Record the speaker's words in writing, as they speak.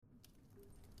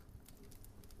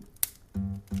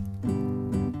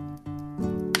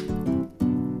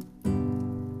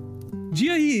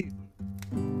Jai,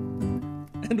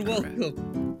 and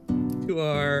welcome to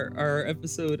our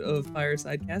episode of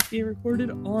Fireside Cast being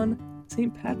recorded on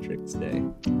St. Patrick's Day.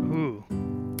 Ooh.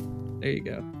 There you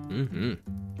go. Mm-hmm.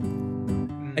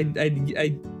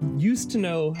 I used to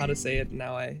know how to say it, and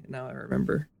now I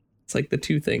remember. It's like the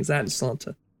two things, that and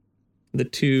Santa. The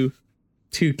two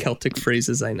Celtic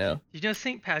phrases I know. Did you know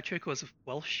St. Patrick was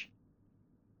Welsh?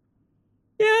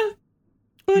 Yeah,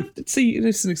 but it's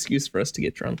an excuse for us to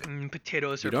get drunk.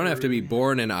 Potatoes are You don't have to be fruity.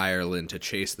 born in Ireland to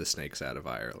chase the snakes out of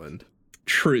Ireland.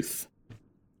 Truth.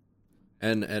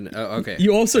 And okay.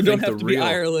 You also I don't think have to the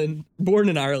real- be born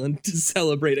in Ireland to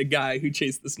celebrate a guy who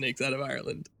chased the snakes out of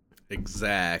Ireland.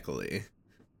 Exactly.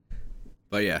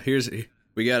 But yeah,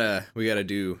 we gotta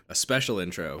do a special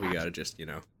intro. We gotta just,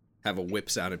 have a whip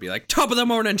sound and be like, top of the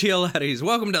morning to you laddies.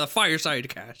 Welcome to the Fireside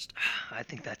Cast. I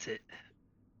think that's it.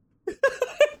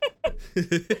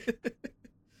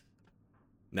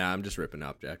 Nah, I'm just ripping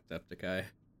Objectify.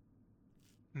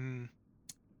 Mm.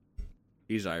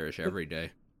 He's Irish every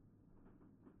day.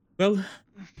 Well,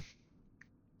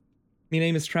 my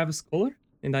name is Travis Kohler,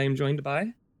 and I am joined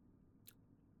by...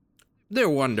 The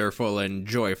wonderful and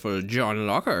joyful John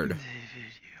Lockhart.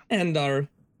 and our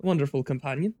wonderful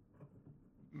companion.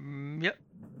 Yep.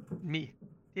 Me,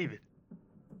 David.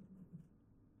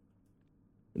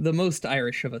 The most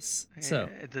Irish of us. So,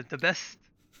 The best.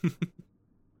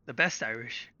 The best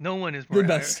Irish. No one is more The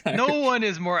best Irish. No Irish. one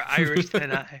is more Irish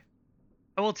than I.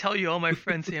 I will tell you, all my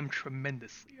friends say I'm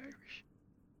tremendously Irish.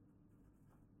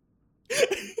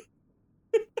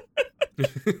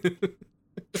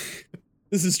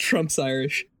 this is Trump's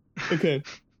Irish. Okay.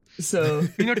 So,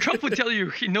 Trump would tell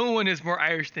you no one is more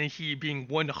Irish than he, being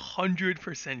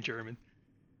 100% German.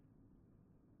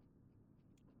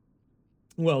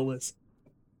 well, listen.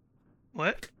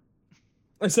 What?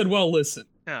 I said, well, listen.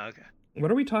 Oh, okay. What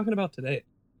are we talking about today?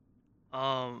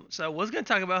 So I was gonna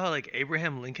talk about how like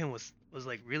Abraham Lincoln was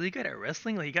like really good at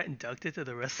wrestling. Like he got inducted to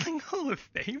the Wrestling Hall of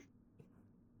Fame.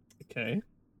 Okay.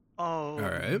 Oh. All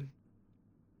right.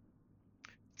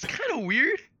 It's kind of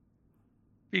weird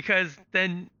because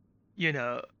then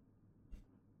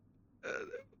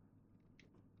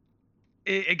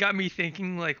it got me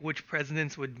thinking like which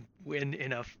presidents would win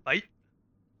in a fight,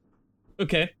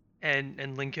 Okay.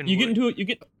 and Lincoln. You get would. into it.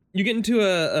 You get into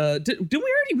a.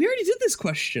 We already did this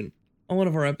question on one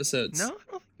of our episodes. No,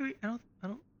 I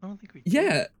don't think we.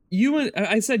 Yeah,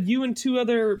 I said you and two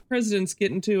other presidents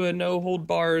get into a no hold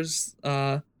bars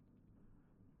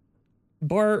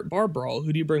bar brawl.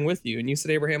 Who do you bring with you? And you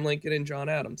said Abraham Lincoln and John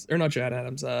Adams, or not John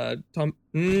Adams. Tom.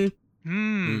 I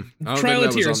don't think Trail that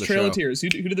of was on Tears. the Trail of show. Tears. Who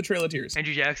did the Trail of Tears?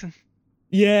 Andrew Jackson.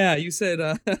 Yeah, you said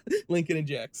Lincoln and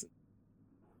Jackson.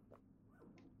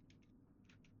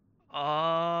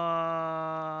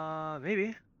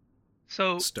 Maybe.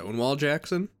 So Stonewall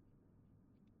Jackson?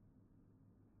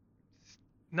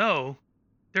 no,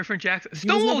 different Jackson. He was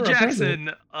Stonewall never a Jackson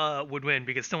president. would win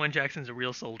because Stonewall Jackson's a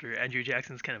real soldier. Andrew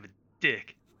Jackson's kind of a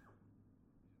dick.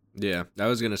 Yeah, I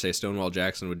was gonna say Stonewall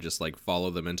Jackson would just like follow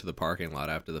them into the parking lot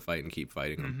after the fight and keep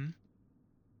fighting them.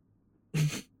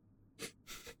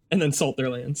 And then salt their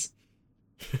lands.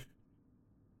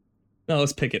 No,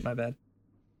 it's Pickett. My bad.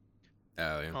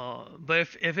 Oh yeah. But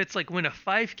if it's like win a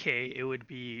 5K, it would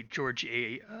be George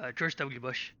W.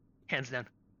 Bush, hands down.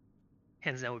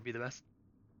 Hands down would be the best.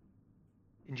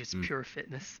 In just pure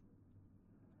fitness.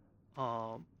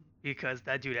 Because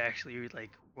that dude actually like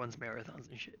runs marathons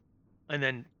and shit. And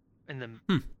then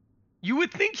you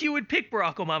would think he would pick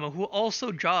Barack Obama, who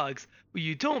also jogs, but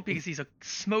you don't because he's a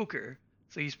smoker.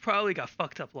 So he's probably got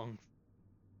fucked up lungs.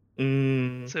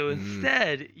 So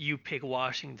instead, you pick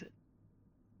Washington.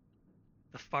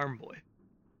 The farm boy.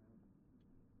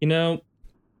 Makes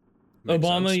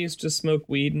Obama sense. used to smoke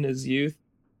weed in his youth,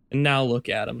 and now look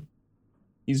at him.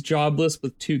 He's jobless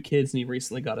with 2 kids, and he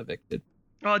recently got evicted.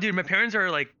 Oh, dude, my parents are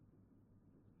like,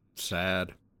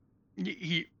 Sad.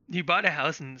 he bought a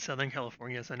house in Southern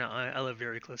California, so now I live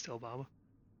very close to Obama.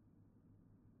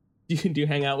 Do you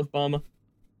hang out with Obama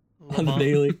on the Obama.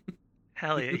 daily?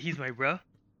 Hell yeah, he's my bro.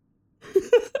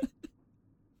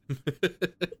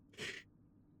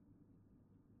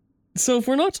 So if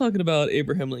we're not talking about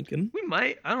Abraham Lincoln, We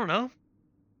might, I don't know.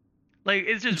 Like,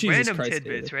 it's just Jesus random Christ,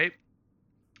 tidbits, David. right?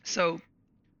 So,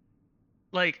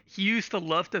 like, he used to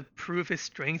love to prove his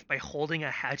strength by holding a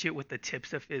hatchet with the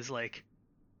tips of his, like,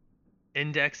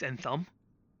 index and thumb.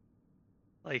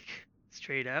 Like,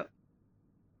 straight out.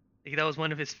 Like, that was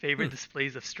one of his favorite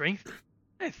displays of strength.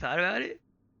 I thought about it.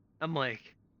 I'm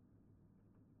like,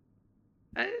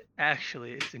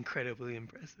 actually, it's incredibly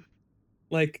impressive.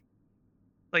 like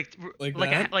Like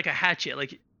that? a hatchet.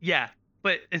 Like, yeah,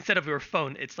 but instead of your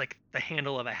phone, it's like the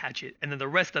handle of a hatchet, and then the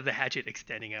rest of the hatchet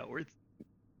extending outwards,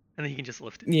 and then you can just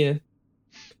lift it. Yeah.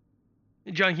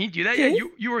 John, can you do that? Okay. Yeah,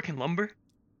 you work in lumber.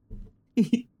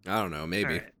 I don't know,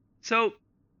 maybe. Right. So,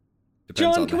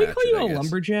 Depends John, on can the we call hatchet, you I a guess.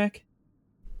 lumberjack?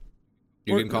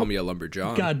 You Or- can call me a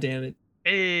lumberjohn. God damn it.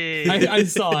 hey, I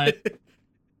saw it.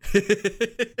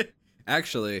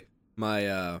 Actually,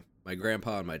 my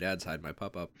grandpa on my dad's side, my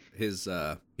pop-up,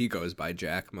 he goes by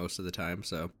Jack most of the time,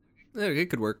 so it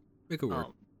could work. It could work.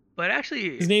 but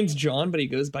actually, His name's John, but he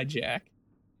goes by Jack.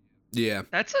 Yeah,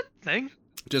 that's a thing.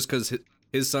 just because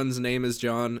his son's name is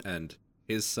John, and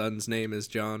his son's name is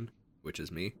John, which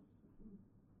is me.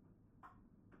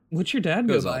 What's your dad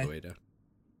go Goes all by? the way down.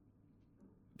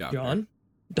 Doctor. John?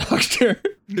 Doctor.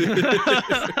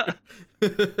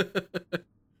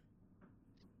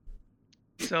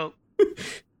 So,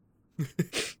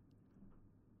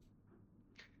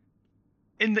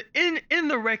 in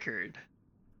the record,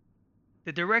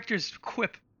 the director's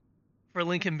quip for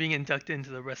Lincoln being inducted into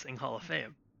the Wrestling Hall of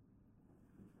Fame.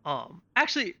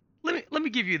 Actually, let me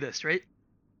give you this, right?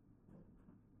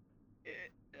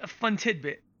 A fun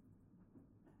tidbit.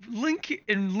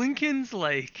 In Lincoln's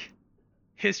like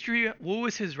history, what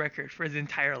was his record for his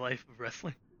entire life of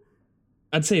wrestling?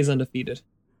 I'd say he's undefeated.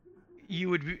 You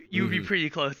would be pretty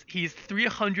close. He's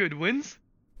 300 wins,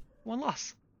 1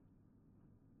 loss.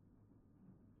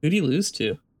 Who'd he lose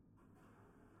to?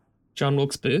 John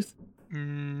Wilkes Booth?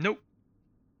 Nope.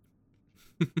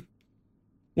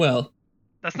 Well,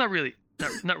 That's not really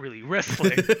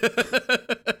wrestling.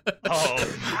 Oh.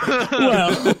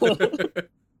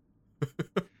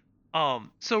 well.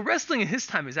 So wrestling in his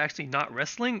time is actually not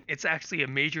wrestling. It's actually a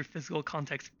major physical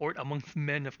contact sport amongst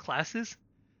men of classes.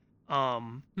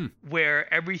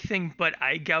 Where everything but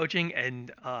eye gouging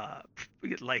and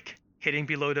like hitting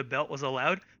below the belt was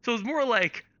allowed. So it was more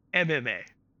like MMA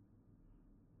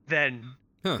than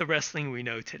the wrestling we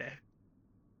know today.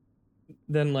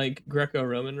 Then like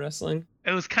Greco-Roman wrestling?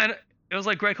 It was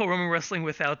like Greco-Roman wrestling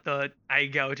without the eye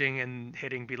gouging and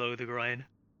hitting below the groin.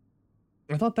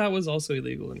 I thought that was also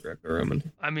illegal in Greco-Roman.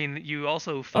 I mean, you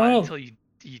also fought until you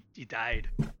died.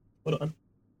 Hold on.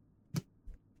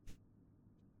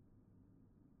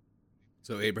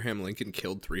 So Abraham Lincoln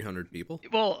killed 300 people?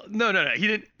 Well, no.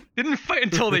 He didn't fight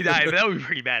until they died, but that would be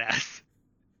pretty badass.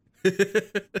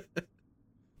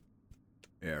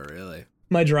 Yeah, really.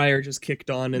 My dryer just kicked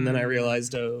on, and then I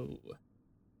realized, oh,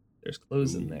 there's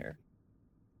clothes in there.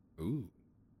 Ooh.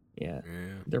 Yeah,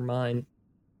 Yeah. they're mine.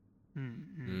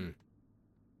 In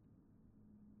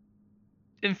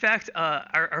fact,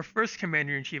 our first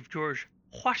commander-in-chief, George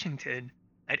Washington,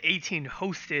 at 18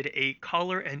 hosted a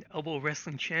collar and elbow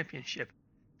wrestling championship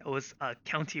that was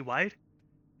county-wide,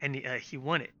 and he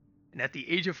won it. And at the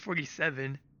age of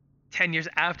 47, 10 years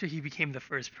after he became the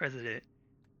first president,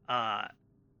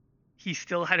 he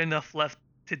still had enough left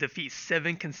to defeat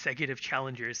 7 consecutive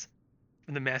challengers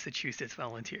from the Massachusetts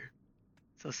Volunteer.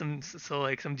 So some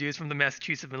dudes from the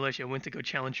Massachusetts militia went to go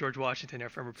challenge George Washington, our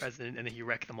former president, and then he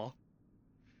wrecked them all.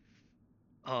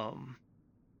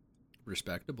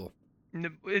 Respectable.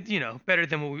 Better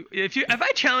than what if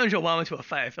I challenge Obama to a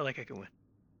fight, I feel like I can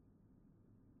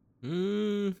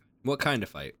win. What kind of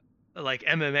fight? Like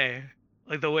MMA,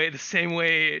 like the same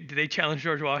way did they challenge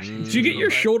George Washington? Did you get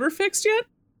your shoulder fixed yet?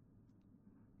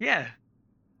 Yeah.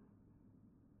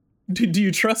 Do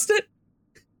you trust it?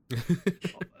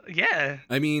 Yeah.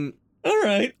 I mean, all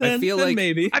right. Then, I feel then like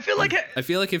maybe. I feel like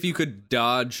if you could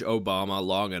dodge Obama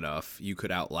long enough, you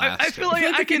could outlast. I feel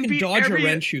him. like I can beat dodge every, a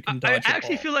wrench. You can dodge. I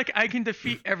actually feel like I can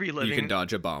defeat every living. You can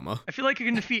dodge Obama. I feel like I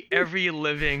can defeat every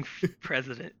living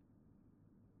president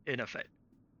in a fight.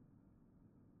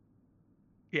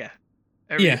 Yeah.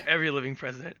 Every living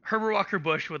president. Herbert Walker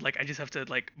Bush would I just have to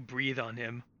breathe on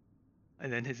him,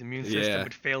 and then his immune system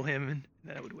would fail him, and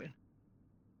then I would win.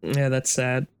 Yeah, that's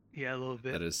sad. Yeah, a little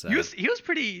bit. That is sad. He was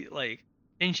pretty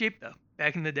in shape though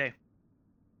back in the day.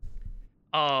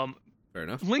 Fair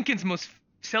enough. Lincoln's most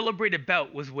celebrated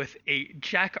bout was with a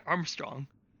Jack Armstrong.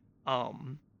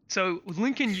 So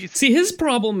Lincoln used. See, his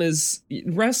problem is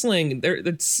wrestling.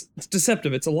 It's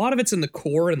deceptive. A lot of it's in the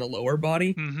core and the lower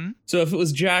body. Mm-hmm. So if it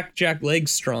was Jack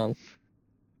legs strong,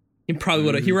 he probably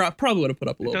would have. He probably would have put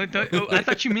up a little. I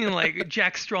thought you mean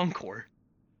Jack Strong Core.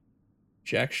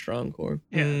 Jack Strong Core.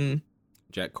 Yeah.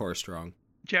 Jack Core Strong.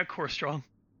 Jack Core Strong.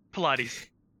 Pilates.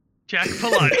 Jack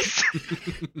Pilates.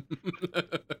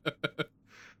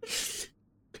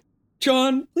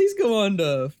 John, please go on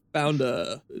to found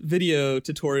a video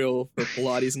tutorial for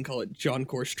Pilates and call it John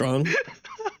Core Strong.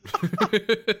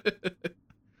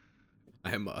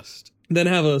 I must. Then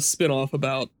have a spin-off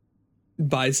about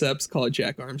biceps, call it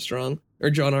Jack Armstrong. Or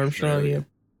John Armstrong, yeah.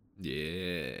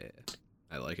 Yeah.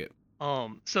 I like it.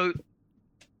 So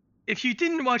if you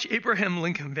didn't watch Abraham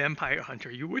Lincoln Vampire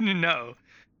Hunter, you wouldn't know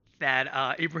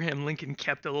that Abraham Lincoln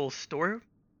kept a little store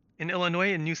in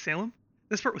Illinois in New Salem.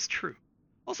 This part was true.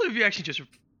 Also, if you actually just,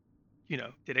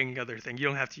 did any other thing, you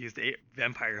don't have to use the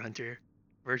Vampire Hunter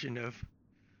version of.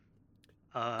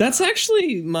 That's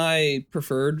actually my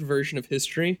preferred version of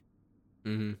history.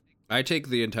 Mm-hmm. I take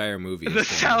the entire movie. The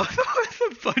South was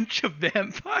a bunch of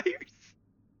vampires.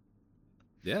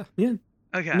 Yeah. Yeah.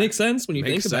 Okay. Makes sense when you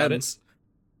Makes think about sense.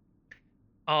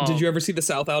 it. Did you ever see the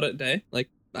South out at day? Like,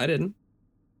 I didn't.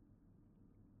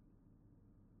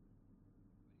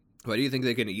 Why do you think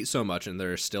they can eat so much and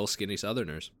they're still skinny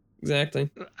Southerners? Exactly.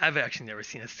 I've actually never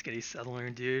seen a skinny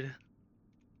Southerner, dude.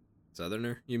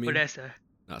 Southerner, you mean? What is that?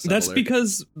 Not That's settler.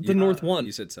 because the North won.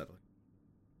 You said settler.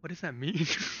 What does that mean?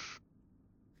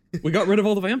 We got rid of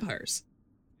all the vampires.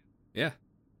 Yeah.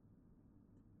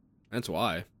 That's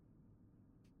why.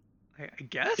 I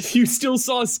guess. If you still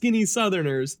saw skinny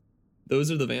Southerners,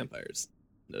 those are the vampires.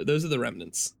 No, those are the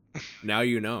remnants. Now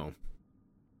you know.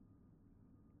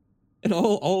 And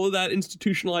all of that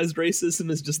institutionalized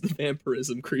racism is just the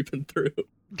vampirism creeping through.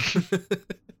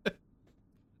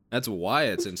 That's why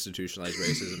it's institutionalized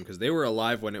racism, because they were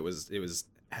alive when it was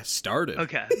started.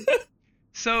 Okay.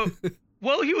 So,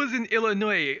 while he was in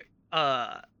Illinois,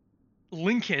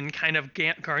 Lincoln kind of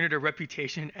garnered a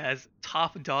reputation as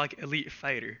top dog elite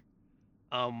fighter.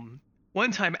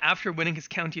 One time after winning his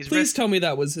county's Please tell me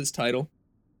that was his title.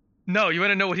 No, you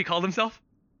want to know what he called himself?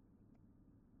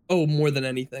 Oh, more than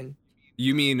anything.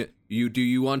 You mean, do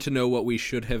you want to know what we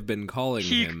should have been calling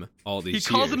him all these years?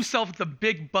 He calls himself the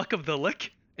Big Buck of the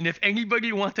Lick, and if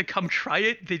anybody wants to come try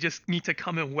it, they just need to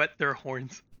come and wet their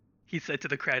horns, he said to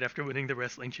the crowd after winning the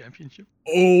wrestling championship.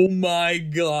 Oh my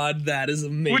god, that is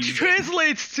amazing. Which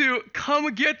translates to,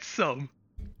 come get some.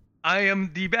 I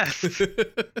am the best.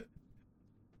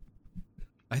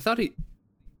 I thought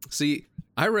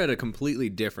I read a completely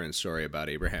different story about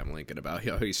Abraham Lincoln, about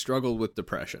how he struggled with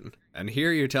depression. And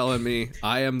here you're telling me,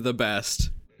 I am the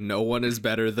best. No one is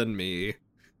better than me.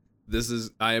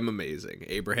 I am amazing.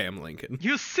 Abraham Lincoln.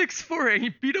 He was 6'4" and he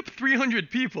beat up 300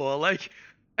 people. Like,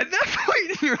 at that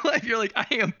point in your life, you're like, I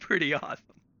am pretty awesome.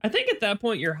 I think at that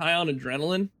point you're high on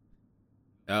adrenaline.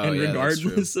 Oh, and yeah,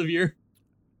 regardless of your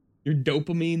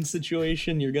dopamine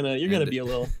situation, you're gonna be a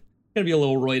little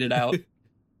roided out.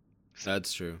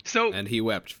 That's true. So, and he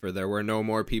wept, for there were no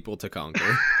more people to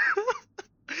conquer.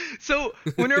 So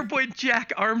when our boy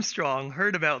Jack Armstrong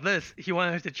heard about this, he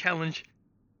wanted to challenge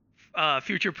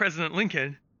future President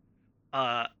Lincoln to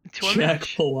a Jack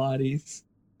match. Pilates.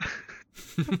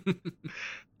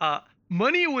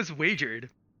 Money was wagered.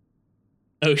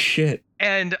 Oh shit!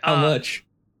 And how much?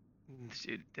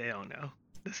 Dude, they don't know.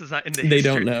 This is not in the. They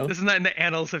don't know. This is not in the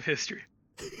annals of history.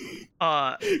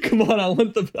 Come on, I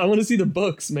want to see the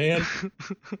books, man.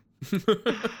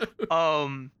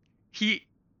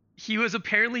 He was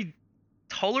apparently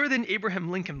taller than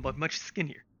Abraham Lincoln, but much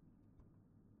skinnier.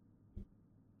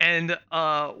 And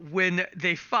when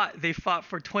they fought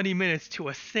for 20 minutes to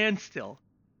a standstill.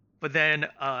 But then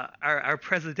our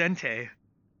Presidente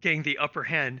getting the upper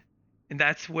hand, and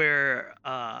that's where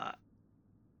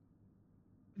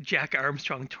Jack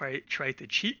Armstrong tried to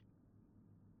cheat.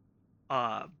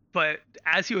 But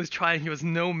as he was trying, he was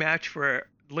no match for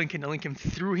Lincoln, and Lincoln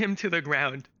threw him to the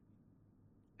ground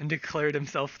and declared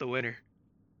himself the winner.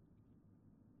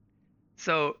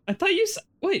 So I thought you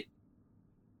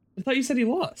said he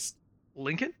lost.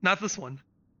 Lincoln? Not this one.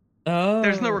 Oh.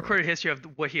 There's no recorded history of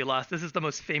what he lost. This is the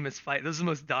most famous fight. This is the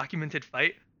most documented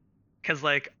fight. Because,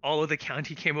 like, all of the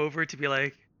county came over to be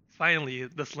like, finally,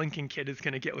 this Lincoln kid is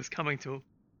going to get what's coming to him.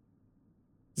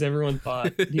 Because everyone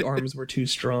thought the arms were too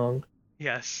strong.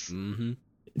 Yes. Mm-hmm.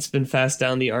 It's been passed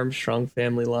down the Armstrong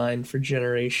family line for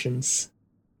generations.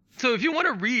 So if you want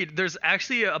to read, there's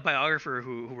actually a biographer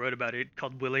who wrote about it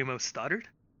called William O. Stoddard.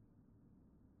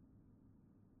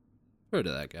 Heard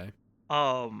of that guy.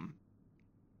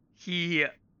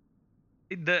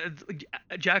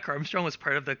 Jack Armstrong was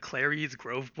part of the Clary's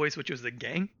Grove Boys, which was a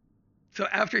gang. So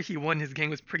after he won, his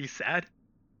gang was pretty sad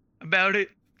about it.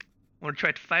 Want to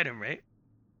try to fight him, right?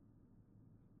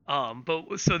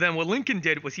 But so then what Lincoln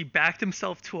did was he backed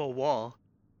himself to a wall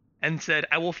and said,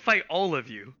 I will fight all of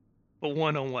you, but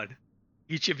one-on-one.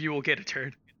 Each of you will get a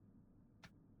turn.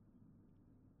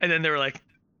 And then they were like,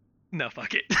 no,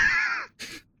 fuck it.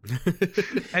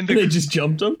 And they just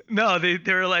jumped him? No, they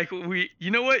were like,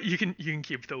 you know what? You can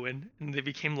keep the win. And they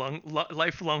became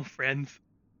lifelong friends.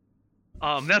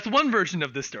 That's one version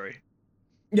of this story.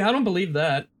 Yeah, I don't believe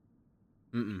that.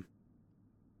 Mm-mm.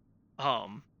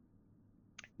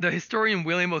 The historian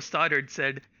William O. Stoddard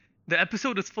said, "The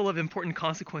episode is full of important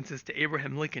consequences to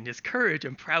Abraham Lincoln. His courage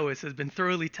and prowess has been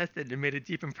thoroughly tested and made a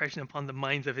deep impression upon the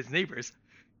minds of his neighbors.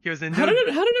 He was in How did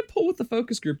it pull with the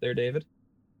focus group there, David?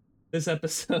 This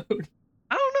episode.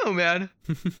 I don't know, man.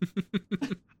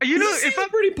 You know, if I'm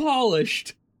pretty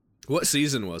polished. What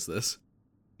season was this?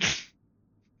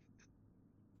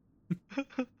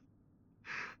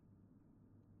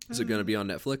 Is it gonna be on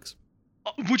Netflix?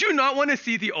 Would you not want to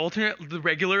see the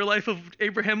regular life of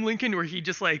Abraham Lincoln, where he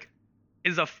just like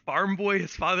is a farm boy?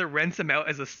 His father rents him out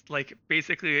as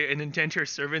basically an indentured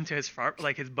servant to his farm,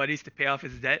 like his buddies, to pay off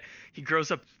his debt. He grows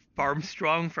up farm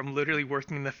strong from literally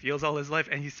working in the fields all his life,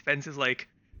 and he spends his like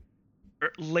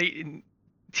late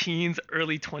teens,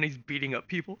 early 20s beating up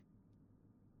people.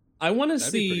 I want to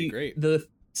see the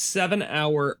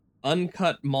 7-hour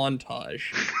uncut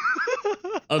montage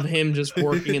of him just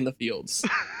working in the fields.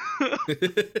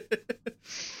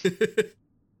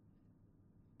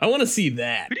 I want to see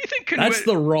that. Who do you think That's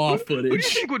the raw footage. Who do you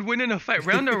think would win in a fight,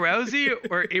 Ronda Rousey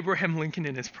or Abraham Lincoln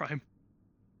in his prime?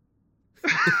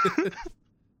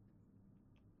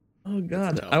 Oh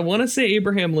God, I want to say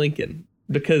Abraham Lincoln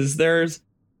because there's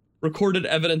recorded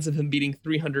evidence of him beating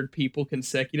 300 people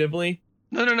consecutively.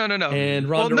 No. And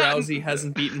Ronda Rousey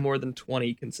hasn't beaten more than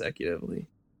 20 consecutively.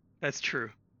 That's true.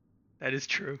 That is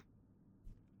true.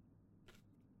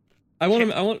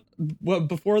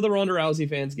 Before the Ronda Rousey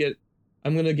fans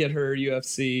I'm going to get her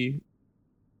UFC.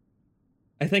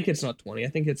 I think it's not 20. I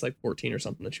think it's like 14 or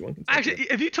something that she won consecutively.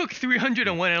 Actually, if you took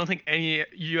 301, I don't think any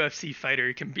UFC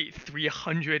fighter can beat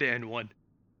 301.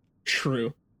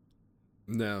 True.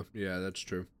 No, yeah, that's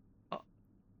true.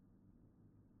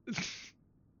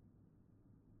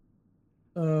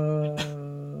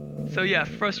 So yeah,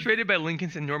 frustrated by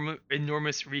Lincoln's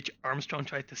enormous reach, Armstrong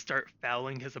tried to start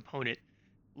fouling his opponent.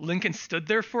 Lincoln stood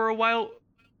there for a while,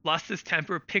 lost his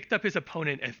temper, picked up his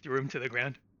opponent, and threw him to the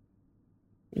ground.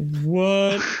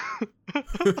 What?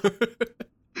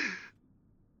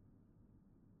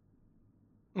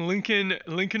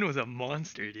 Lincoln was a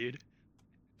monster, dude.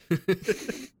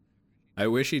 I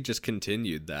wish he just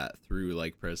continued that through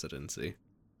like presidency.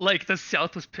 Like the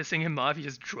South was pissing him off, he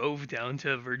just drove down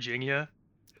to Virginia.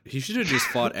 He should have just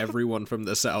fought everyone from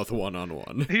the South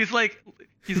one-on-one. He's like,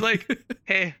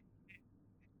 hey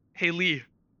Lee,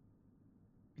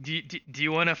 do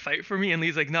you want to fight for me? And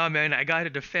Lee's like, nah, man, I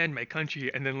gotta defend my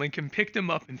country. And then Lincoln picked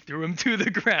him up and threw him to the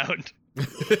ground.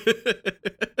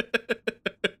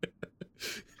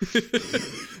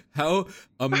 How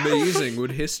amazing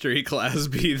would history class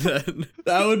be then?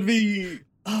 That would be,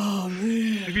 oh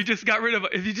man. If he just got rid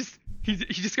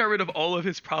of all of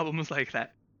his problems like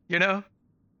that, you know?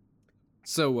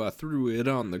 So threw it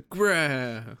on the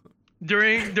ground.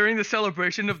 During the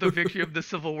celebration of the victory of the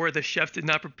Civil War, the chef did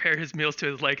not prepare his meals to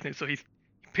his likeness, so he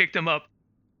picked him up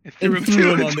and threw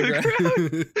him on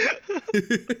the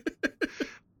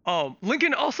ground.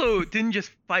 Lincoln also didn't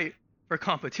just fight for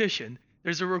competition.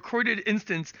 There's a recorded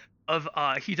instance of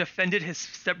he defended his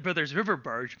stepbrother's river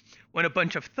barge when a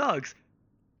bunch of thugs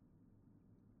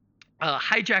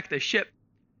hijacked the ship,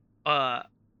 tried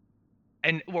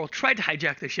to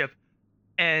hijack the ship,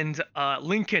 and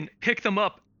Lincoln picked them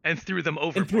up and threw them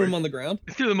overboard. And threw him on the ground?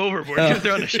 Threw them overboard because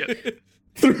they're on a ship.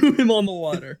 Threw him on the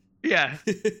water. Yeah.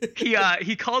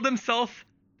 He called himself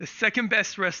the second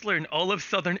best wrestler in all of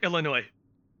Southern Illinois.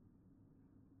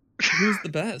 Who's the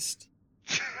best?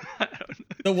 I don't know.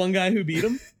 The one guy who beat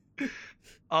him?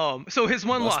 So his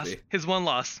one loss is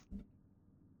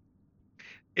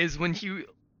when he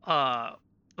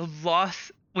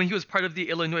lost when he was part of the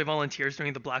Illinois Volunteers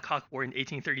during the Black Hawk War in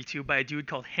 1832 by a dude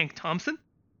called Hank Thompson.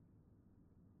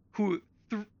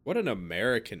 What an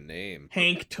American name.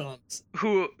 Hank Thompson.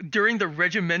 Who, during the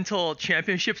regimental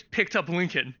championships, picked up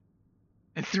Lincoln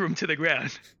and threw him to the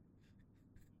ground.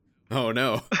 Oh,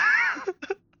 no.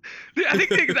 I think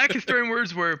the exact historian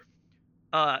words were,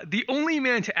 the only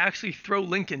man to actually throw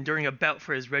Lincoln during a bout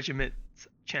for his regiment's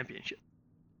championship.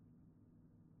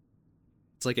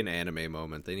 It's like an anime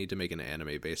moment. They need to make an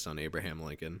anime based on Abraham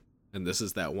Lincoln. And this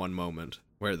is that one moment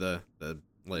where the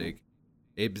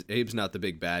Abe's not the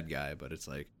big bad guy, but it's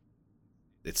like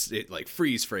it like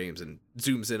freeze frames and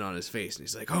zooms in on his face, and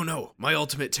he's like, "Oh no, my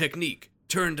ultimate technique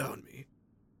turned on me."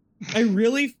 I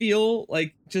really feel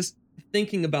like just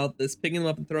thinking about this, picking him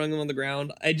up and throwing him on the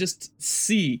ground, I just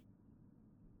see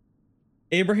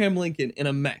Abraham Lincoln in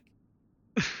a mech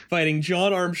fighting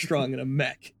John Armstrong in a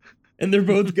mech. And they're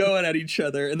both going at each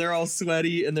other, and they're all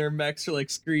sweaty, and their mechs are like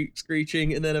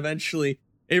screeching, and then eventually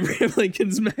Abraham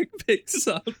Lincoln's mech picks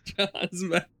up John's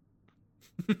mech.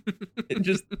 And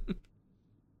just...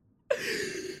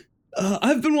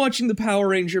 I've been watching the Power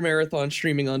Ranger marathon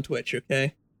streaming on Twitch,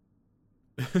 okay?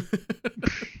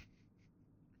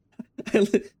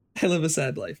 I live a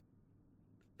sad life.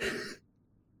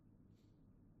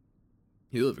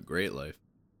 You live a great life.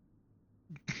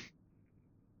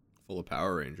 Full of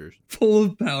Power Rangers. Full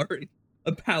of power.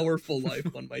 A powerful life,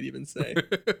 one might even say.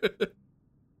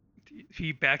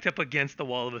 He backed up against the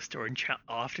wall of a store and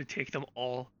off to take them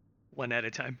all one at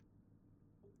a time.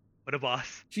 What a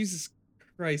boss. Jesus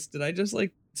Christ, did I just,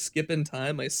 like, skip in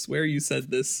time? I swear you said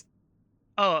this.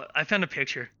 Oh, I found a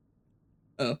picture.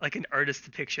 Oh. Like an artist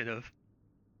depiction of.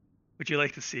 Would you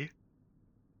like to see?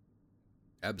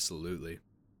 Absolutely.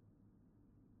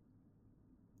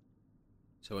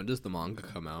 So when does the manga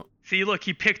come out? See, look,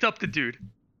 he picked up the dude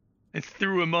and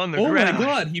threw him on the ground. Oh my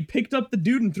god, he picked up the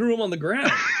dude and threw him on the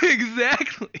ground.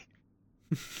 Exactly.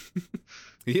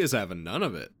 He is having none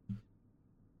of it.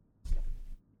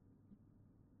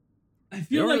 I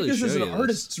feel like this is an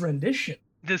artist's rendition.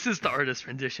 This is the artist's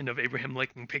rendition of Abraham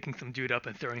Lincoln picking some dude up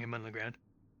and throwing him on the ground.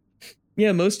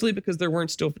 Yeah, mostly because there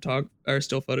weren't still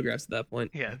photographs at that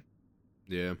point. Yeah.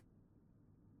 Yeah.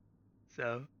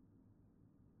 So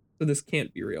this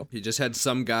can't be real. He just had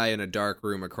some guy in a dark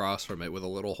room across from it with a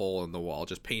little hole in the wall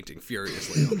just painting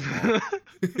furiously on the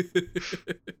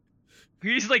wall.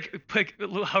 He's like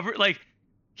hover, like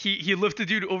he lifted the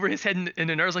dude over his head and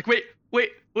then I was like, wait.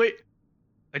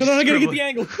 I gotta get the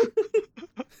angle.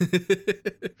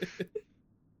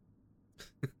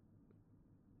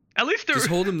 At least just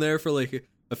hold him there for like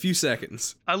a few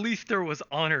seconds. At least there was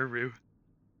honor, Rue.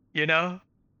 You know?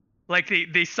 Like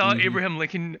they saw Abraham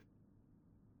Lincoln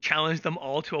challenge them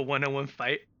all to a one-on-one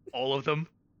fight, all of them.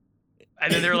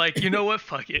 And then they're like, you know what?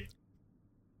 Fuck it.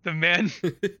 The man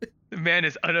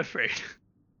is unafraid.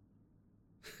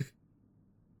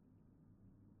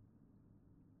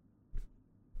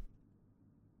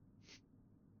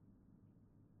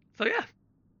 So yeah.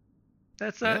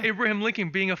 That's Abraham Lincoln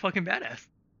being a fucking badass.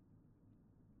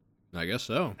 I guess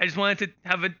so. I just wanted to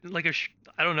have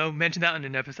I don't know, mention that in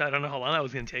an episode. I don't know how long that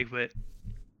was going to take, but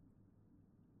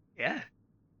yeah.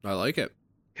 I like it.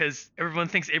 Because everyone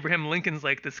thinks Abraham Lincoln's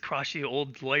like this crotchety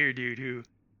old lawyer dude who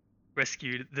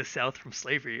rescued the South from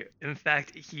slavery. In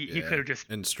fact, he could have just...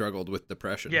 And struggled with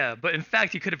depression. Yeah, but in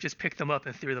fact, he could have just picked them up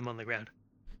and threw them on the ground.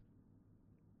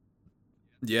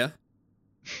 Yeah.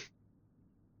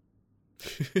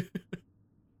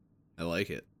 I like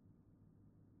it.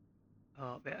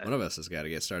 Oh, man. One of us has got to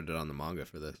get started on the manga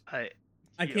for this. I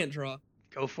can't draw.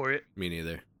 Go for it. Me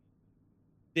neither.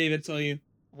 David, it's all you.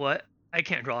 What? I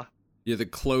can't draw. You're the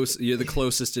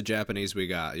closest to Japanese we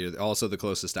got. You're also the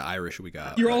closest to Irish we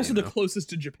got. You're also the closest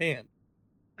to Japan.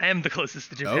 I am the closest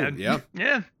to Japan. Oh, yeah.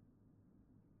 Yeah.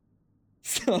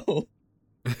 So,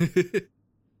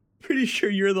 pretty sure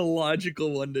you're the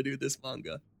logical one to do this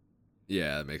manga.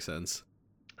 Yeah, that makes sense.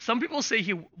 Some people say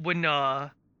when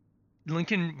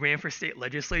Lincoln ran for state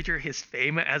legislature, his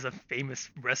fame as a famous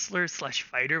wrestler /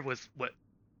 fighter was what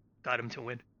got him to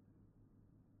win.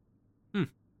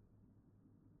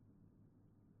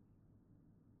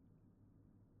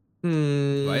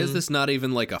 Why is this not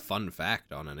even like a fun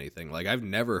fact on anything? Like, I've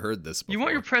never heard this before. You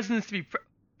want your presidents to be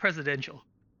presidential.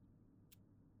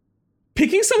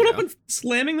 Picking someone up and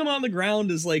slamming them on the ground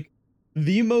is like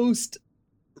the most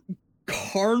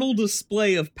carnal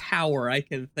display of power I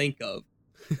can think of.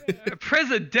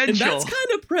 Presidential. And that's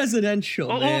kind of presidential.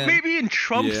 Well, maybe in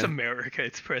Trump's America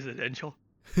it's presidential.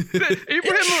 In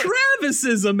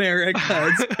Travis's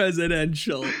America, it's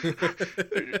presidential.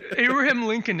 Abraham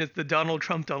Lincoln is the Donald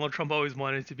Trump always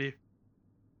wanted to be.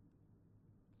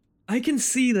 I can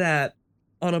see that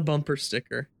on a bumper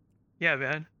sticker. Yeah,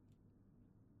 man.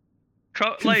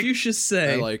 Confucius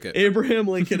say, I like it. Abraham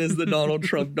Lincoln is the Donald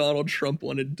Trump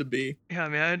wanted to be. Yeah,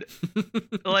 man.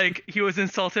 Like, he was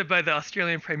insulted by the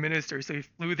Australian Prime Minister, so he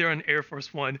flew there on Air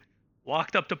Force One,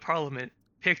 walked up to Parliament,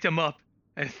 picked him up,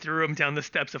 and threw him down the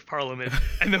steps of Parliament,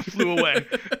 and then flew away.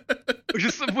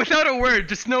 Just without a word,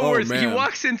 just no words. Man. He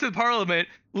walks into Parliament,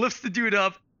 lifts the dude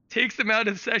up, takes him out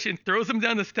of session, throws him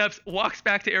down the steps, walks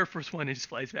back to Air Force One, and just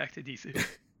flies back to DC.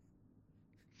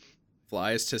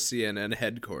 Flies to CNN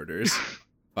headquarters.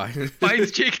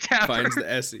 Finds Jake Tapper. Finds the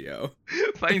SEO.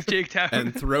 Finds Jake Tapper.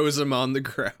 And throws him on the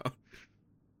ground.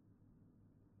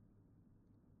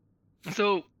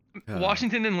 So,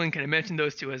 Washington and Lincoln, I mentioned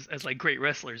those two as like great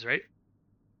wrestlers, right?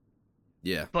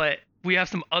 Yeah. But we have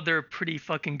some other pretty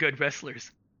fucking good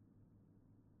wrestlers.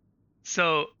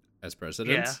 So... As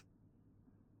presidents?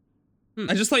 Yeah.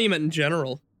 I just thought you meant in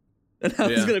general. And I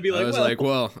was going to be like,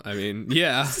 I mean,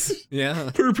 yeah.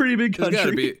 Yeah. We're a pretty big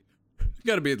country. There's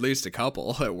gotta be at least a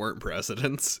couple that weren't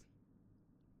presidents.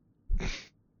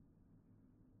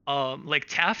 Like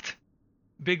Taft,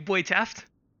 Big Boy Taft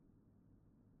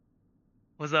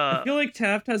was I feel like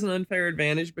Taft has an unfair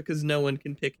advantage because no one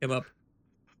can pick him up.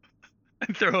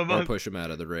 and throw him Or on push him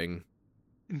out of the ring.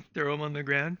 and throw him on the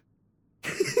ground.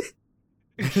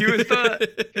 He was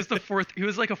the fourth. He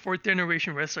was like a fourth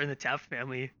generation wrestler in the Taft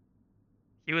family.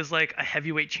 He was like a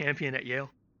heavyweight champion at Yale.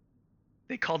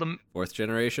 They called him. Fourth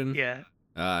generation? Yeah.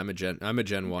 I'm a Gen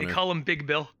 1er. They call him Big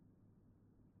Bill.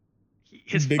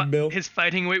 Bill. His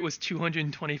fighting weight was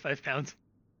 225 pounds.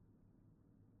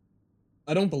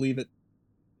 I don't believe it.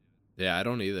 Yeah, I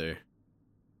don't either.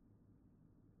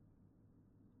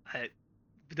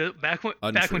 Back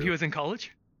when he was in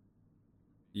college.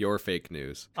 Your fake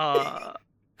news.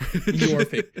 Your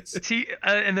fake.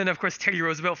 And then of course Teddy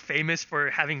Roosevelt, famous for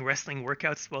having wrestling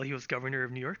workouts while he was governor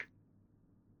of New York.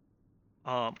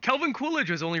 Calvin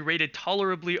Coolidge was only rated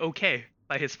tolerably okay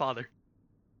by his father.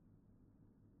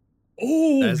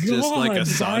 Oh, as God, just like a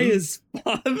son? by his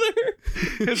father?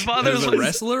 His father as was a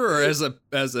wrestler or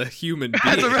as a human being?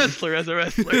 As a wrestler. As a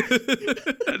wrestler.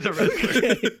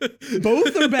 Okay.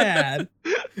 Both are bad.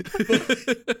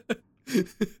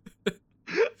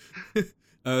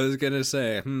 I was gonna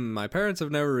say, my parents have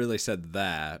never really said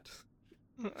that.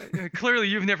 Clearly,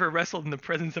 you've never wrestled in the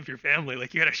presence of your family.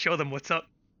 Like, you gotta show them what's up.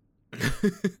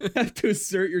 Have to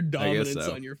assert your dominance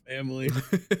so. on your family.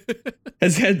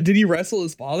 Did he wrestle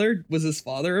his father? Was his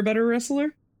father a better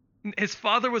wrestler? His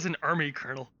father was an army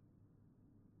colonel.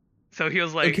 So he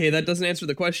was like... Okay, that doesn't answer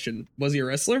the question. Was he a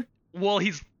wrestler? Well,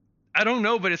 I don't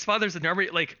know, but his father's an army...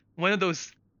 Like, one of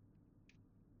those...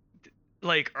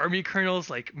 Like, army colonels,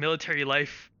 like, military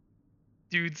life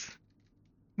dudes.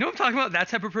 You know what I'm talking about? That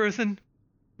type of person?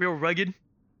 Real rugged?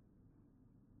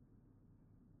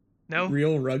 No?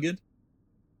 Real rugged?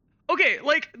 Okay,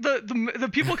 like, the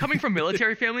people coming from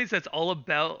military families that's all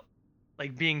about,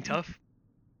 like, being tough.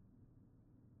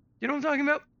 You know what I'm talking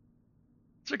about?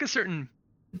 It's like a certain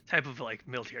type of, like,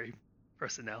 military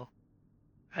personnel.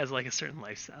 Has, like, a certain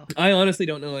lifestyle. I honestly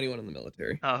don't know anyone in the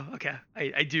military. Oh, okay.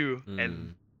 I do,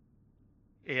 and...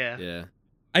 Yeah. Yeah.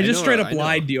 I just straight up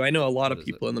lied to you. I know a lot of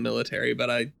people in the military,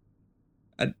 but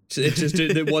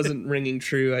it wasn't ringing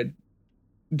true. I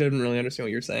didn't really understand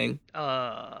what you're saying.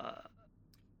 Like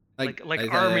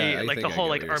army, like the whole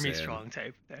like army strong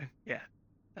type thing. Yeah,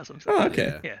 that's what I'm saying. Oh,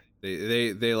 okay. Yeah.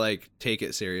 They like take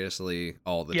it seriously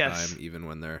all the Yes. time, even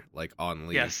when they're like on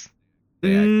leave. Yes.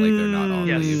 They act like they're not on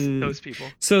Yes. leave. Those people.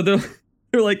 So they're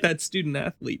like that student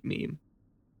athlete meme.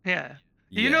 Yeah.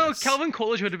 You know, Yes. Calvin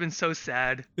Coolidge would have been so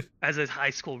sad as a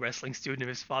high school wrestling student if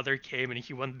his father came and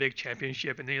he won the big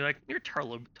championship, and then you're like, you're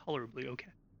tolerably okay.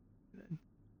 And then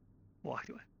walked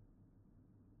away.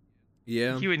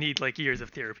 Yeah. He would need like years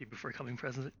of therapy before becoming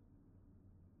president.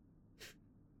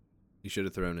 He should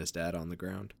have thrown his dad on the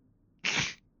ground.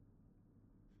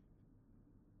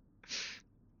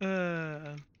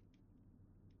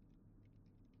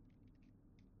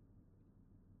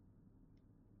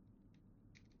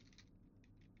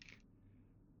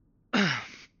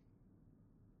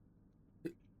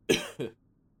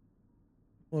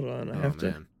 Hold on, I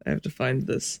have to find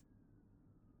this.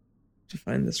 To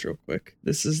find this real quick.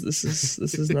 This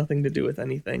is nothing to do with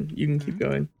anything. You can keep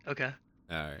going. Okay.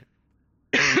 All right.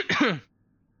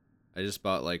 I just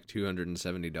bought like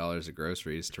 $270 of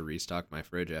groceries to restock my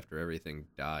fridge after everything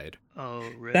died. Oh,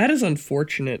 really? That is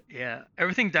unfortunate. Yeah,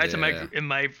 everything dies Yeah. in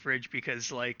my fridge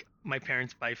because like my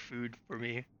parents buy food for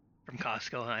me from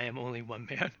Costco, and I am only one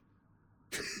man.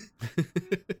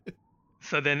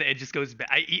 So then it just goes bad.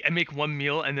 I make one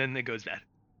meal and then it goes bad.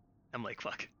 I'm like,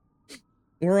 fuck.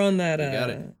 We're on that. You got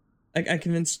it. I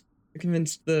convinced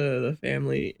the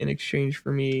family in exchange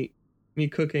for me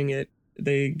cooking it.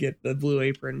 They get the Blue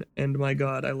Apron, and my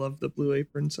God, I love the Blue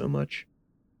Apron so much.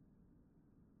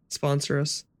 Sponsor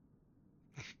us.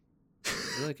 I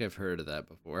feel like I've heard of that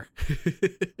before.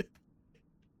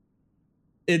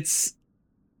 It's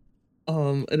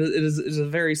it is a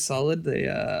very solid. They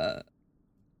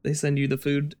send you the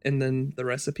food and then the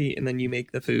recipe, and then you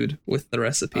make the food with the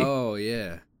recipe. Oh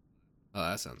yeah. Oh,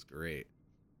 that sounds great.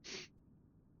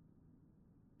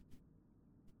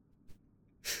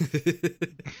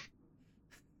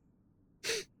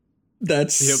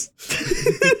 That's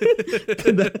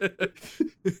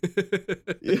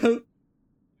Yep.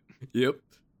 Yep.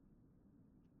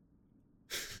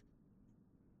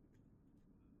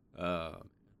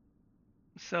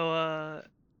 So,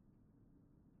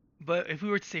 but if we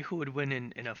were to say who would win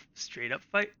in a straight up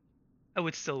fight, I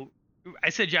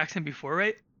said Jackson before,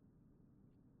 right?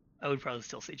 I would probably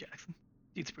still say Jackson.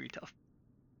 Dude's pretty tough.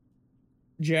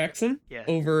 Jackson? Yeah.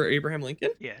 Over Abraham Lincoln?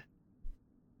 Yeah.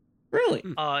 Really?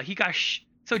 He got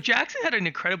So Jackson had an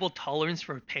incredible tolerance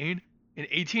for pain. In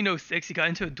 1806, he got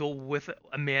into a duel with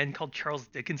a man called Charles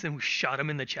Dickinson who shot him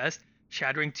in the chest,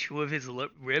 shattering 2 of his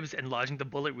ribs and lodging the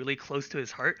bullet really close to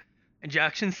his heart. And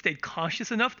Jackson stayed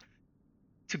conscious enough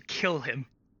to kill him.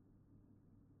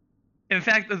 In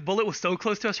fact, the bullet was so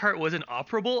close to his heart it wasn't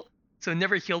operable, so it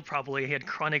never healed properly. He had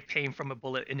chronic pain from a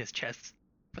bullet in his chest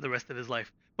for the rest of his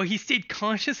life. But he stayed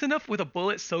conscious enough with a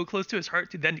bullet so close to his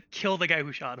heart to then kill the guy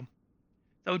who shot him.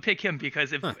 I would pick him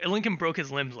because if Lincoln broke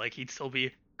his limbs, like, he'd still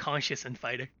be conscious and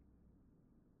fighting.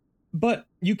 But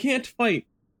you can't fight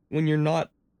when you're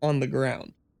not on the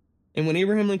ground. And when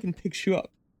Abraham Lincoln picks you up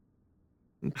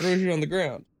and throws you on the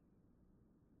ground.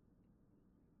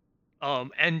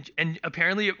 And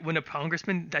apparently when a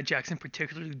congressman that Jackson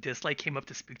particularly disliked came up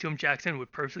to speak to him, Jackson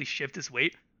would purposely shift his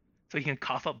weight so he can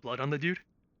cough up blood on the dude.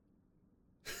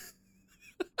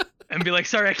 And be like,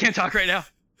 sorry, I can't talk right now.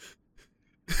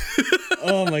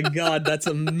 Oh my god, that's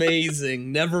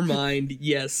amazing. Never mind.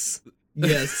 Yes.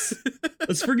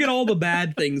 Let's forget all the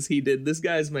bad things he did. This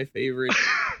guy's my favorite.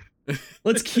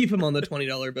 Let's keep him on the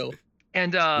 $20 bill.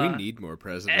 And we need more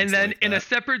presidents. And then like in that. a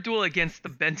separate duel against the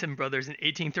Benton brothers in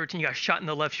 1813, he got shot in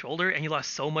the left shoulder and he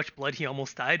lost so much blood he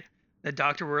almost died. The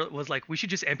doctor was like, we should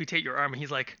just amputate your arm. And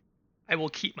he's like, I will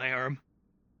keep my arm.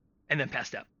 And then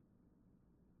passed out.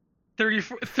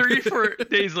 34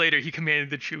 days later, he commanded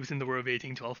the troops in the War of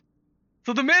 1812.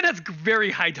 So the man has very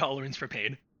high tolerance for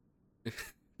pain.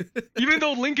 Even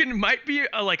though Lincoln might be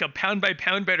like a pound by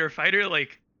pound better fighter,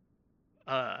 like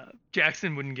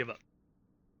Jackson wouldn't give up.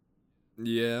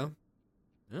 Yeah,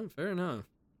 fair enough.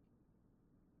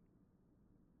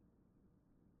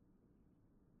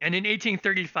 And in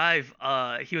 1835,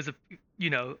 he was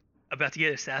about to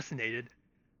get assassinated.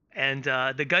 And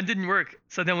the gun didn't work.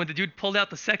 So then when the dude pulled out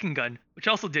the second gun, which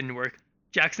also didn't work,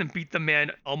 Jackson beat the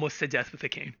man almost to death with a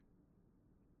cane.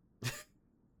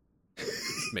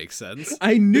 Makes sense.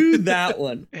 I knew that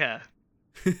one. Yeah.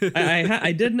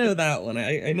 I did know that one.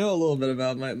 I know a little bit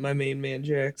about my main man,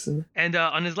 Jackson. And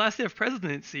on his last day of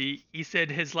presidency, he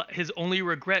said his only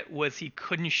regret was he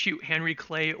couldn't shoot Henry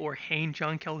Clay or hang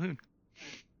John Calhoun.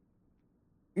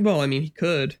 Well, I mean, he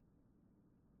could.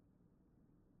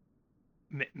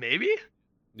 Maybe?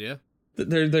 Yeah.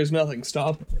 There's nothing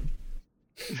stopping him.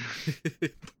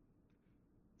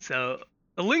 So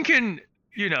Lincoln,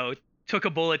 took a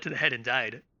bullet to the head and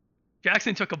died.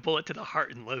 Jackson took a bullet to the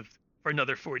heart and lived for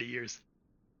another 40 years.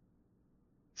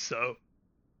 So,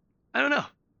 I don't know.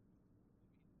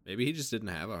 Maybe he just didn't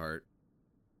have a heart.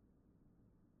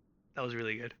 That was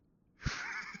really good.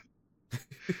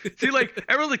 See, like,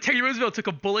 everyone's like, Teddy Roosevelt took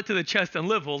a bullet to the chest and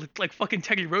lived. Well, like, fucking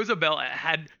Teddy Roosevelt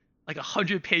had like a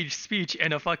 100-page speech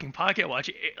and a fucking pocket watch.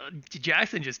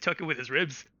 Jackson just took it with his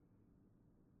ribs.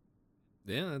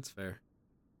 Yeah, that's fair.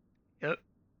 Yep.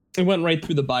 It went right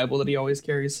through the Bible that he always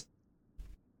carries.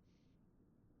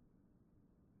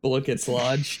 Bullet gets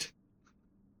lodged.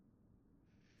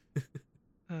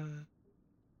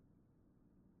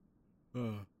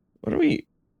 What are we?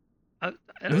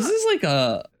 This is like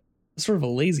a sort of a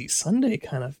lazy Sunday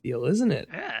kind of feel, isn't it?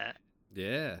 Yeah.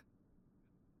 Yeah.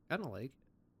 Kind of like it.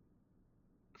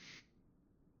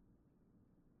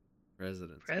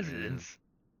 Presidents.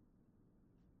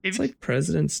 It's like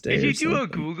President's Day. If you do something. a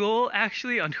Google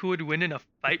actually on who would win in a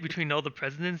fight between all the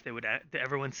presidents,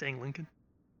 everyone's saying Lincoln.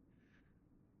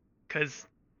 Cause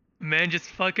man, just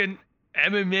fucking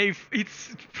MMA.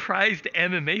 It's prized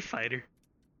MMA fighter.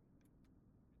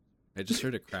 I just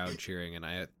heard a crowd cheering, and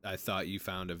I thought you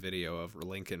found a video of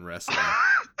Lincoln wrestling.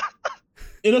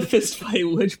 In a fist fight,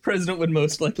 which president would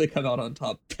most likely come out on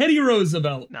top? Teddy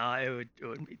Roosevelt. Nah, it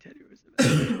wouldn't be Teddy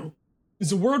Roosevelt.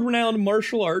 He's a world-renowned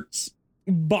martial arts,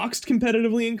 boxed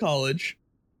competitively in college,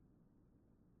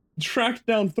 tracked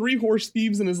down 3 horse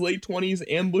thieves in his late 20s,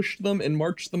 ambushed them, and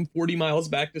marched them 40 miles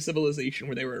back to civilization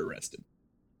where they were arrested.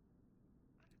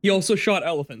 He also shot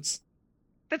elephants.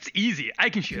 That's easy. I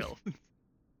can shoot elephants.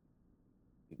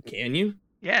 Can you?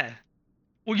 Yeah.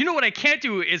 Well, you know what I can't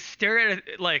do is stare at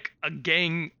like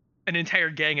an entire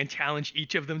gang, and challenge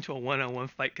each of them to a one-on-one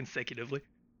fight consecutively.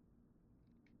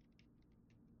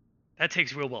 That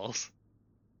takes real balls.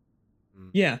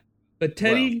 Yeah, but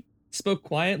Teddy spoke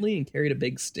quietly and carried a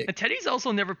big stick. And Teddy's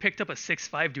also never picked up a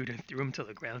 6'5" dude and threw him to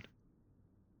the ground.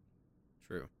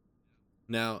 True.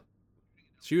 Now,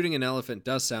 shooting an elephant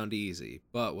does sound easy,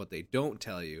 but what they don't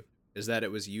tell you is that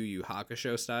it was Yu Yu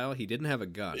Hakusho style. He didn't have a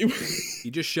gun. He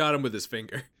just shot him with his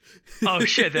finger. Oh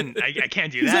shit, then I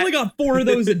can't do that. He's only got 4 of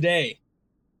those a day.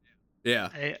 Yeah.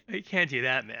 I can't do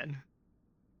that, man.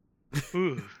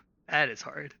 Ooh, that is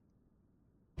hard.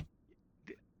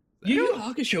 Yu Yu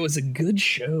Hakusho is a good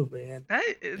show, man.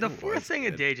 The fourth thing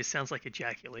a good. day just sounds like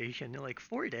ejaculation. Like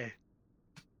 4 a day.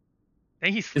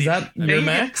 Then he sleeps. Is that then your he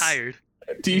max? gets tired.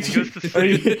 Do He goes to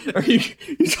are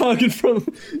you talking from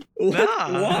what?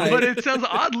 Nah, Why? but it sounds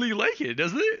oddly like it,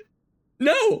 doesn't it?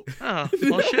 No. Oh,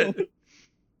 well, No. shit.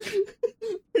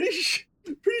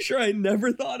 Pretty sure I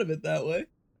never thought of it that way.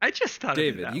 I just thought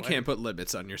David, of it that you way. can't put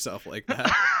limits on yourself like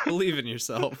that. Believe in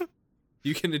yourself.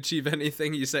 You can achieve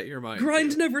anything you set your mind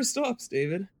Grind to. never stops,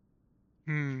 David.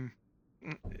 Is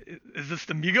this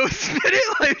the Migos minute?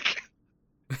 Like,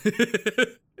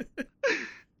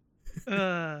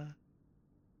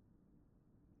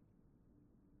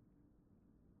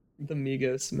 The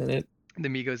Migos minute. the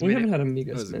Migos We minute. haven't had a That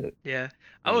Migos was- minute. Yeah,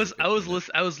 That was a good minute.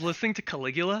 I was listening to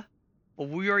Caligula, but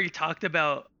we already talked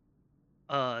about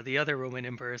the other Roman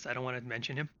emperors. I don't want to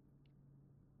mention him.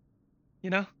 You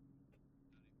know,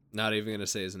 Not even gonna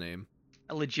say his name.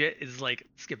 legit is like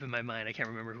skipping my mind. I can't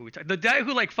remember who we talked. The guy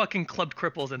who like fucking clubbed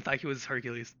cripples and thought he was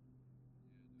Hercules.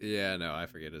 Yeah, no, I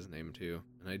forget his name too.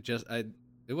 And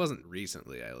it wasn't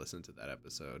recently I listened to that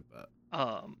episode, but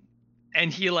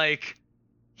And he like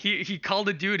he called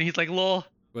a dude and he's like, "Lol."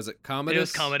 was it And Commodus? it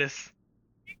was Commodus.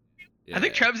 Yeah. I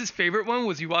think Travis's favorite one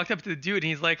was he walked up to the dude and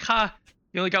he's like, "Ha,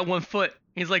 you only got 1 foot."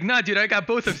 He's like, "Nah, dude, I got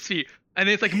both of his feet." And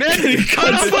then it's like, "Man, he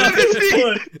cut off one of his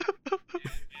feet."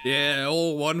 Yeah,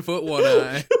 old 1 foot, 1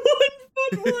 eye.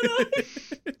 1 foot, 1 eye.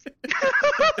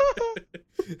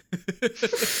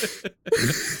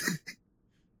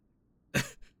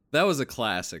 That was a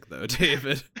classic though,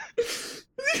 David.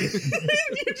 He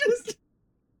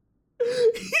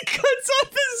cuts off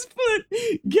his foot,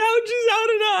 gouges out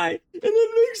an eye, and then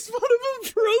makes fun of him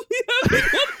for only having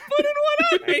 1 foot and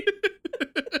 1 eye.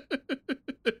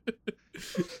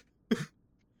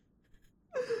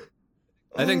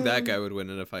 I think that guy would win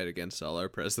in a fight against all our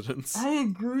presidents. I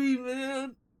agree,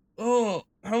 man. Oh,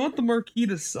 how about the Marquis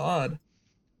de Sade?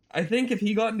 I think if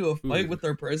he got into a fight Ooh. with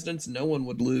our presidents, no one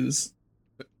would lose.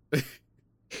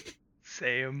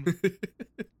 Same.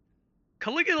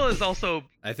 Caligula is also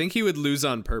I think he would lose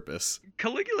on purpose.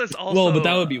 Caligula's also Well, but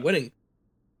that would be winning.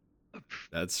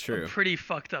 That's a true. pretty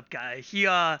fucked up guy. He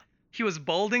was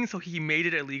balding, so he made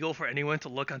it illegal for anyone to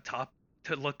look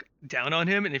down on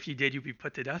him, and if you did, you'd be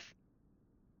put to death.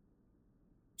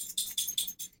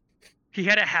 He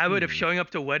had a habit of showing up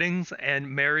to weddings and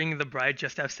marrying the bride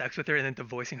just to have sex with her and then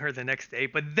divorcing her the next day,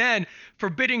 but then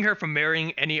forbidding her from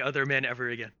marrying any other men ever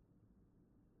again.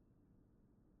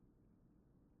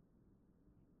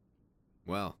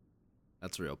 Well,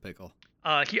 that's a real pickle.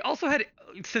 He also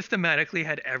systematically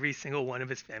had every single one of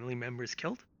his family members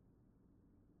killed.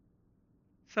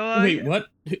 So Wait, what?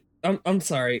 I'm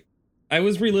sorry. I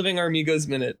was reliving our Amigos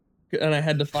minute, and I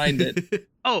had to find it.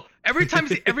 Oh, every time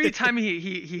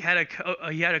he had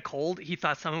a cold, he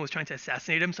thought someone was trying to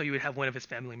assassinate him, so he would have one of his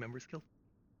family members killed.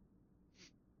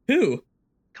 Who?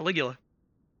 Caligula.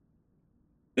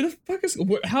 Who the fuck is?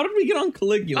 How did we get on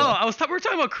Caligula? Oh, we were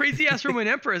talking about crazy ass Roman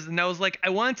emperors, and I was like, I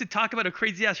wanted to talk about a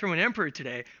crazy ass Roman emperor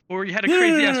today, but we had a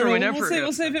crazy ass Roman emperor.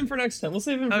 We'll save him for next time.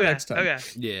 Okay.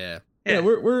 Yeah. Yeah,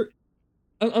 we're.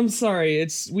 I'm sorry.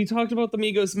 We talked about the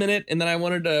Migos minute, and then I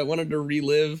wanted to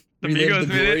relive Migos the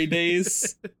glory minute.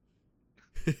 days,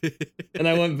 and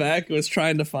I went back and was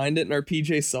trying to find it in our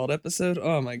PJ Salt episode.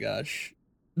 Oh my gosh,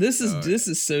 this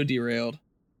is so derailed.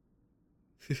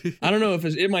 I don't know if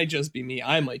it might just be me.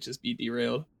 I might just be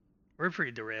derailed. We're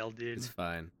pretty derailed, dude. It's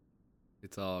fine.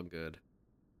 It's all good.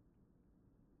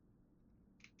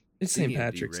 It's St. Speaking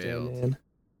of Patrick's Day, derailed. man.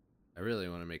 I really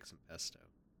want to make some pesto.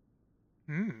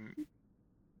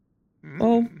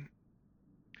 Well,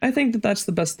 I think that's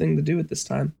the best thing to do at this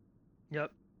time.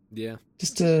 Yep. Yeah.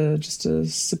 Just to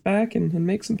sit back and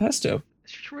make some pesto.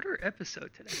 Shorter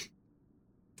episode today.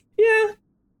 Yeah.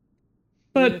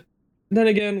 But then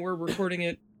again, we're recording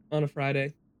it on a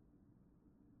Friday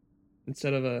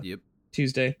instead of a Yep.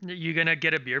 Tuesday. You gonna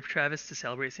get a beer, Travis, to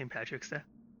celebrate St. Patrick's Day?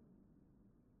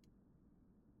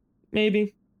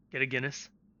 Maybe. Get a Guinness.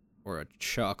 Or a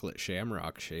chocolate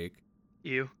shamrock shake.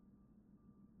 You.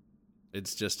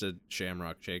 It's just a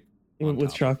shamrock shake. With on top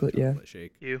of chocolate, the yeah.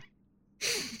 Shake. You. I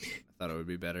thought it would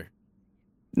be better.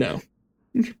 No.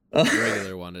 The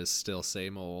regular one is still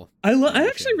same old. I vanilla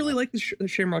actually really shamrock. like the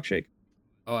Shamrock Shake.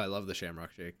 Oh, I love the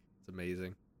shamrock shake. It's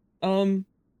amazing.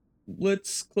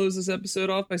 Let's close this episode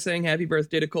off by saying happy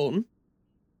birthday to Colton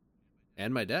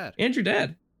And my dad. and your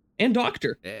dad and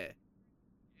Doctor. Yeah.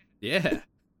 Yeah.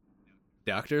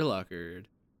 Dr. Lockard.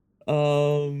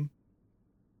 And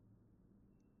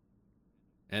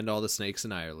all the snakes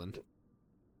in Ireland.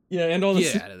 Yeah, and all the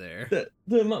Get out of there.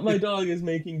 my dog is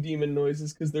making demon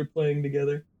noises because they're playing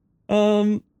together.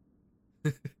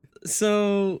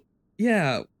 So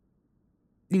yeah,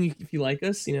 if you like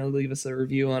us, leave us a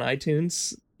review on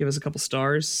iTunes, give us a couple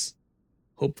stars,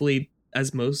 hopefully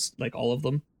as most, like all of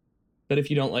them. But if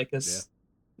you don't like us,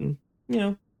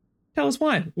 tell us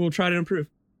why. We'll try to improve.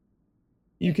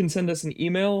 You can send us an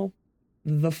email,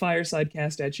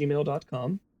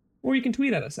 thefiresidecast@gmail.com, or you can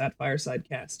tweet at us at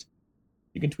firesidecast.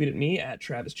 You can tweet at me at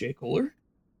Travis J. Kohler.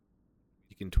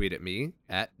 You can tweet at me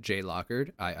at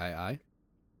jlockard, III.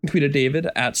 You can tweet at David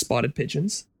at Spotted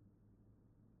Pigeons.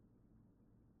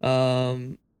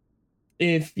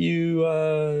 If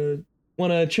you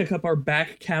want to check up our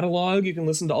back catalog, you can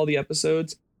listen to all the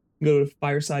episodes. Go to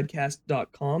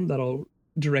firesidecast.com. That'll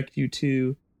direct you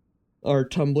to our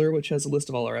Tumblr, which has a list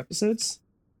of all our episodes.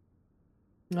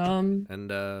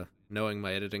 And knowing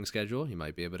my editing schedule, you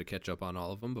might be able to catch up on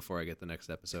all of them before I get the next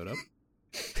episode up.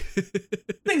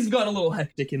 Things got a little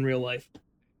hectic in real life.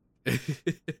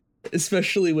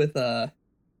 Especially with the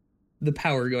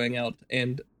power going out,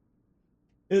 and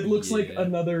it looks like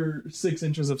another 6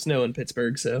 inches of snow in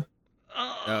Pittsburgh, so.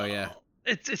 Oh yeah.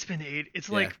 It's been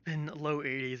been low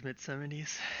 80s, mid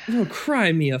 70s. Oh,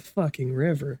 cry me a fucking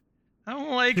river. I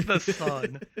don't like the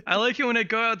sun. I like it when I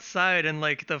go outside and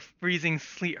like the freezing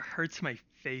sleet hurts my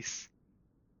face.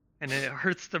 And it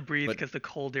hurts to breathe because the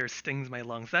cold air stings my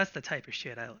lungs. That's the type of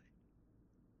shit I like.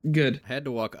 Good. I had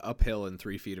to walk uphill in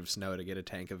 3 feet of snow to get a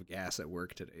tank of gas at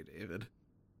work today, David.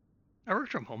 I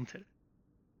worked from home today.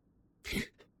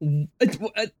 And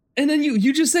then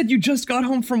you just said you just got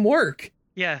home from work.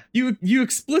 Yeah. You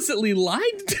explicitly lied?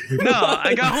 No,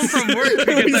 I got home from work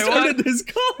because we started this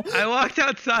call. I walked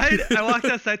outside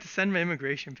to send my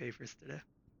immigration papers today.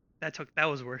 That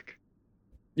was work.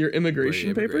 Your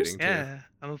immigration papers? Yeah.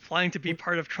 I'm applying to be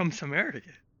part of Trump's America.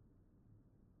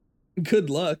 Good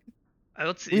luck.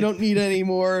 Let's see. We don't need any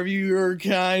more of your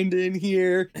kind in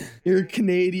here. You're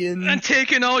Canadian. And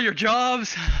taking all your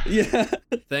jobs. Yeah.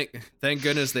 Thank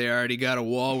goodness they already got a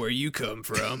wall where you come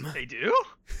from. They do?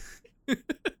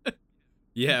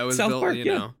 Yeah, it was South built, Park,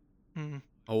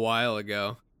 a while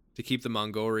ago to keep the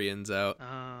Mongolians out.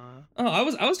 I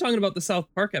was talking about the South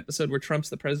Park episode where Trump's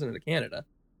the president of Canada,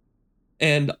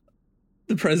 and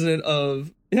the president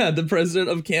of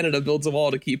Canada builds a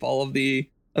wall to keep all of the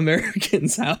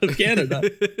Americans out of Canada.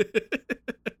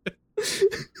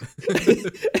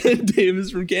 And Dave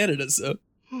is from Canada, so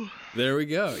there we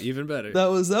go. Even better. That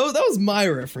was my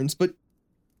reference, but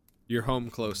you're home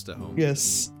close to home.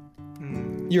 Yes.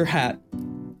 Your hat.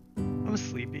 I'm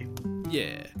sleepy.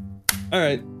 Yeah. All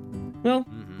right. Well,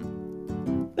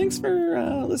 thanks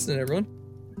for listening, everyone.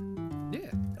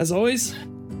 Yeah. As always,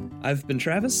 I've been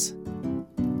Travis.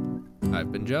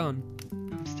 I've been John.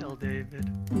 I'm still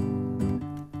David.